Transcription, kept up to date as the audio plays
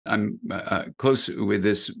I'm close with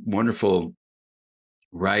this wonderful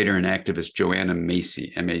writer and activist, Joanna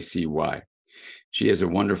Macy, M-A-C-Y. She has a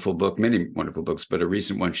wonderful book, many wonderful books, but a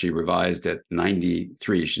recent one she revised at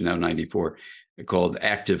 93, she's now 94, called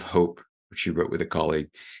Active Hope, which she wrote with a colleague.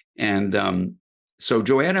 And so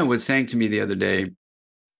Joanna was saying to me the other day,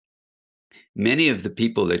 many of the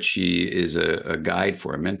people that she is a guide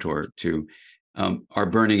for, a mentor to, are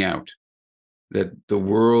burning out, that the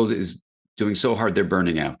world is doing so hard, they're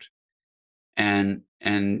burning out. And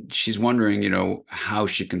she's wondering, how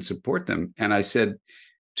she can support them. And I said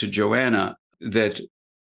to Joanna that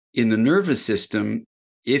in the nervous system,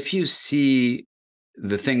 if you see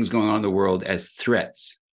the things going on in the world as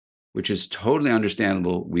threats, which is totally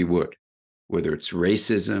understandable, we would, whether it's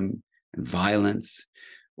racism and violence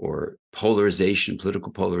or polarization,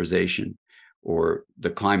 political polarization, or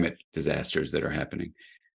the climate disasters that are happening.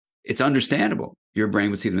 It's understandable. Your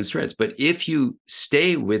brain would see them as threats. But if you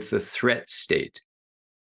stay with the threat state,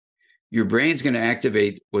 your brain's going to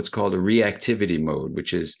activate what's called a reactivity mode,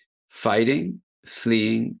 which is fighting,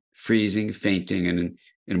 fleeing, freezing, fainting, and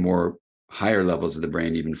in more higher levels of the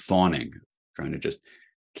brain, even fawning, trying to just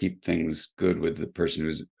keep things good with the person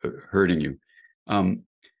who's hurting you.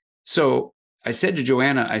 So I said to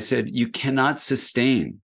Joanna, I said, you cannot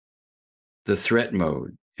sustain the threat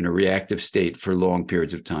mode in a reactive state for long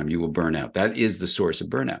periods of time. You will burn out. That is the source of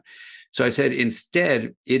burnout. So I said,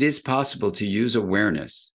 instead, it is possible to use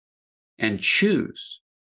awareness and choose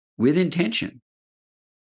with intention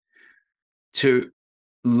to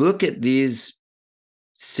look at these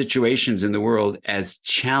situations in the world as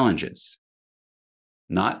challenges,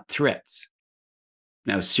 not threats.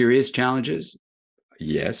 Now, serious challenges,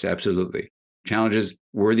 yes, absolutely. Challenges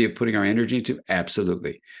worthy of putting our energy into,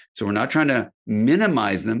 absolutely. So we're not trying to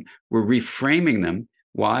minimize them, we're reframing them.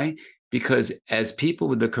 Why? Because as people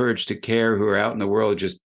with the courage to care who are out in the world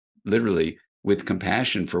just literally with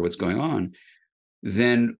compassion for what's going on,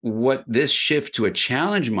 then what this shift to a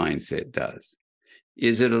challenge mindset does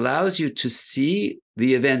is it allows you to see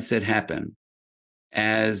the events that happen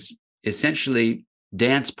as essentially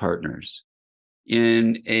dance partners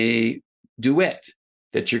in a duet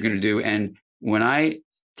that you're going to do. And when I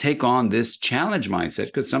take on this challenge mindset,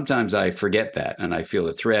 because sometimes I forget that and I feel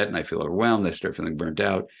a threat and I feel overwhelmed, I start feeling burnt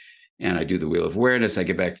out, and I do the wheel of awareness, I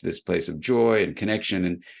get back to this place of joy and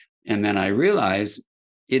connection. And then I realize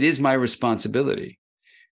it is my responsibility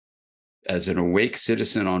as an awake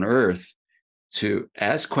citizen on earth to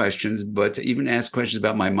ask questions, but to even ask questions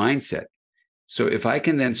about my mindset. So if I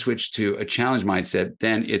can then switch to a challenge mindset,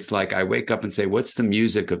 then it's like I wake up and say, what's the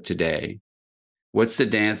music of today? What's the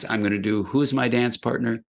dance I'm going to do? Who's my dance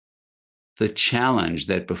partner? The challenge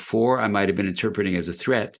that before I might have been interpreting as a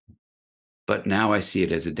threat, but now I see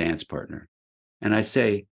it as a dance partner. And I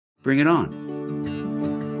say, bring it on.